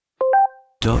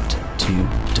Dot to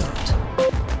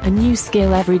dot. A new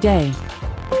skill every day.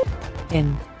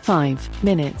 In 5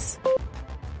 minutes.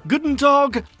 Guten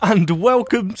Tag and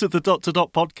welcome to the Dot to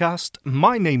Dot podcast.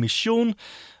 My name is Sean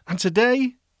and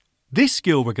today this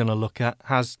skill we're going to look at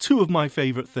has two of my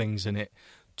favourite things in it.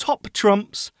 Top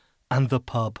trumps and the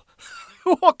pub.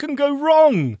 What can go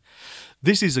wrong?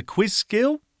 This is a quiz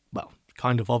skill. Well,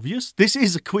 kind of obvious. This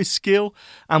is a quiz skill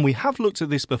and we have looked at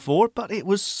this before, but it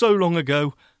was so long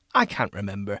ago I can't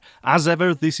remember. As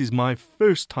ever, this is my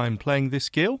first time playing this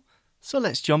skill. So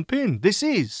let's jump in. This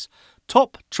is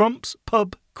Top Trumps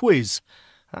Pub Quiz.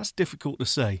 That's difficult to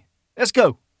say. Let's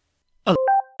go.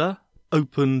 Alexa,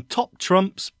 open Top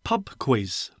Trumps Pub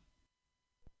Quiz.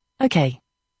 Okay.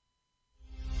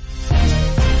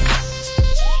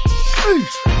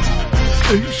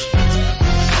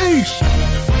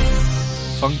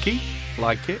 Funky,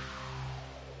 like it.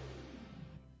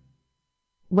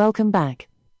 Welcome back.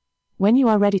 When you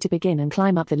are ready to begin and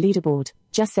climb up the leaderboard,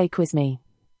 just say quiz me.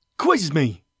 Quiz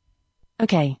me.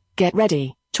 Okay, get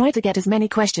ready. Try to get as many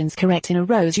questions correct in a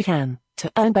row as you can,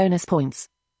 to earn bonus points.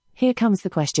 Here comes the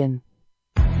question.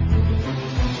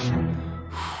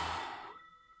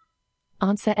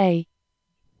 Answer A,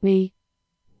 B,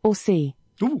 or C.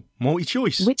 Ooh,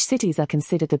 multi-choice. Which cities are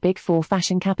considered the big four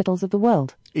fashion capitals of the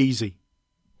world? Easy.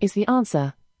 Is the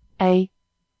answer A,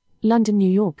 London,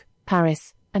 New York,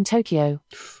 Paris, and Tokyo,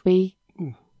 B,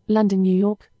 London, New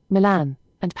York, Milan,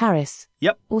 and Paris,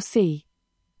 Yep. or C,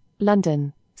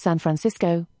 London, San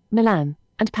Francisco, Milan,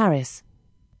 and Paris?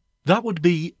 That would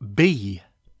be B.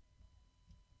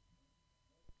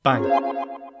 Bang.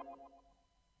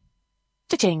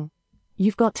 Cha-ching!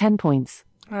 You've got 10 points.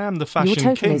 I am the fashion Your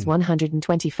total king. is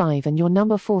 125 and you're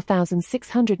number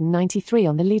 4,693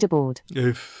 on the leaderboard.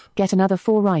 Oof. Get another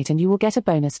 4 right and you will get a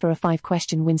bonus for a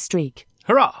 5-question win streak.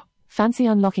 Hurrah! Fancy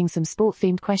unlocking some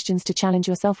sport-themed questions to challenge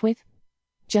yourself with?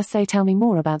 Just say tell me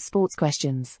more about sports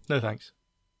questions. No thanks.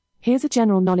 Here's a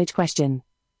general knowledge question.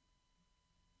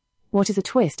 What is a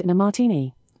twist in a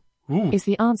martini? Ooh, Is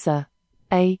the answer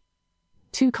A,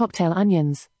 2 cocktail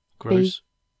onions, gross.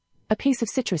 a piece of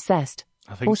citrus zest,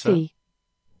 I think or so. C,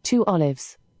 2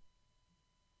 olives?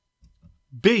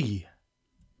 B.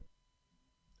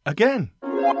 Again.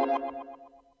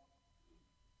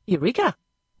 Eureka!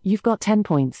 You've got 10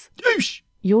 points. Oosh!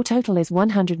 Your total is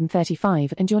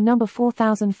 135 and you're number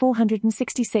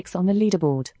 4,466 on the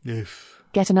leaderboard. Oof.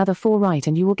 Get another 4 right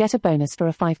and you will get a bonus for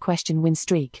a 5-question win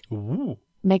streak. Ooh.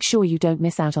 Make sure you don't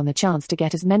miss out on the chance to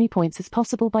get as many points as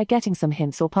possible by getting some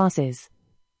hints or passes.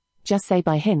 Just say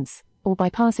by hints, or by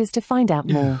passes to find out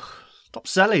more. Stop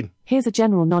selling. Here's a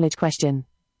general knowledge question.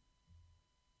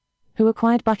 Who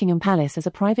acquired Buckingham Palace as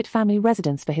a private family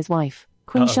residence for his wife,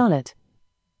 Queen Uh-oh. Charlotte?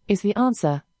 Is the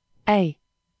answer A,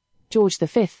 George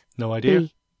V, No idea.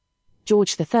 B,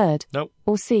 George III, Nope.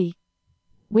 or C,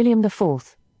 William IV?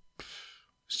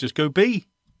 Let's just go B.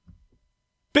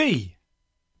 B.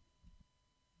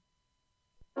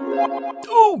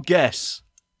 Oh, guess.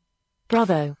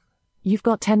 Bravo! You've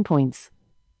got 10 points.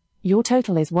 Your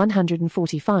total is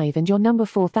 145 and you're number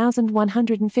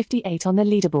 4,158 on the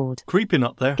leaderboard. Creeping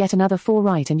up there. Get another 4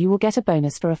 right and you will get a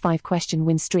bonus for a 5-question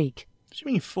win streak. What do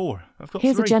you mean 4? I've got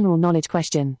Here's 3. a general knowledge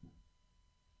question.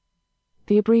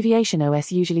 The abbreviation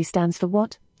OS usually stands for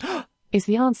what? Is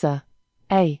the answer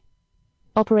A,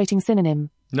 operating synonym,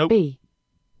 Nope. B,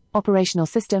 operational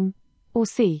system, or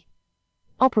C,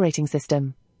 operating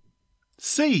system?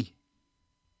 C.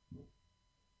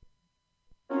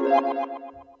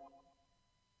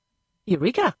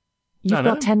 Eureka! You've I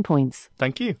know. got 10 points.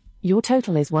 Thank you. Your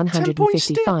total is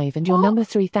 155 and you're What? number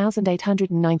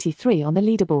 3,893 on the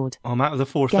leaderboard. I'm out of the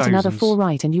 4,000s. Get another 4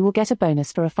 right and you will get a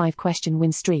bonus for a 5-question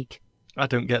win streak. I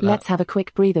don't get that. Let's have a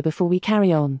quick breather before we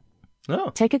carry on. Oh,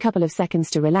 Take a couple of seconds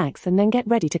to relax and then get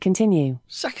ready to continue.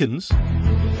 seconds?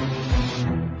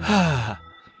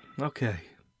 Okay.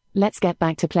 Let's get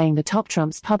back to playing the Top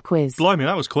Trumps pub quiz. Blimey,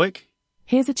 that was quick.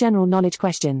 Here's a general knowledge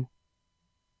question.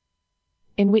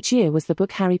 In which year was the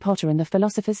book Harry Potter and the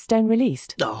Philosopher's Stone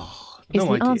released? Oh, Is no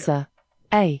the idea. answer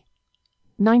A,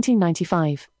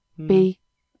 1995, B,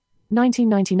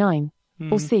 1999,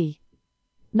 or C,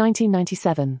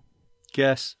 1997?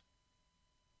 Guess.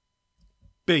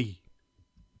 B.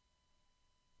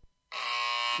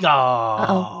 Ah.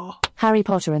 Uh-oh. Harry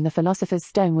Potter and the Philosopher's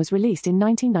Stone was released in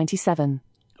 1997.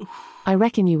 I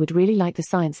reckon you would really like the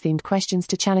science-themed questions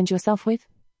to challenge yourself with.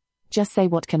 Just say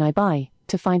what can I buy,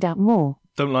 to find out more.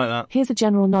 Don't like that. Here's a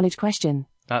general knowledge question.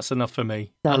 That's enough for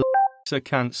me. So- Alexa,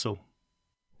 cancel.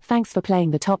 Thanks for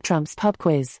playing the Top Trumps pub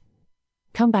quiz.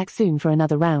 Come back soon for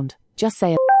another round. Just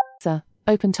say Alexa,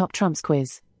 open Top Trumps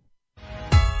quiz.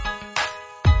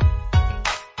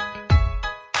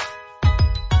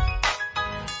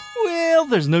 Well,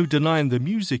 there's no denying the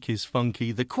music is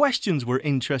funky, the questions were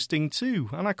interesting too,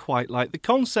 and I quite like the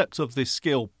concept of this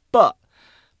skill, but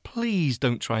please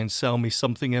don't try and sell me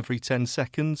something every 10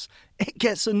 seconds. It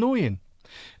gets annoying.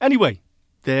 Anyway,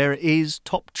 there is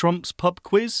Top Trump's pub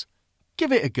quiz.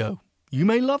 Give it a go. You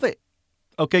may love it.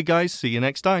 Okay, guys, see you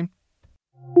next time.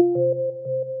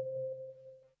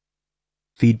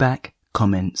 Feedback,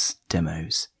 comments,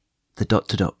 demos. The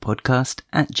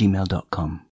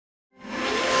podcast@gmail.com.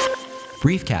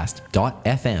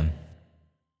 Briefcast.fm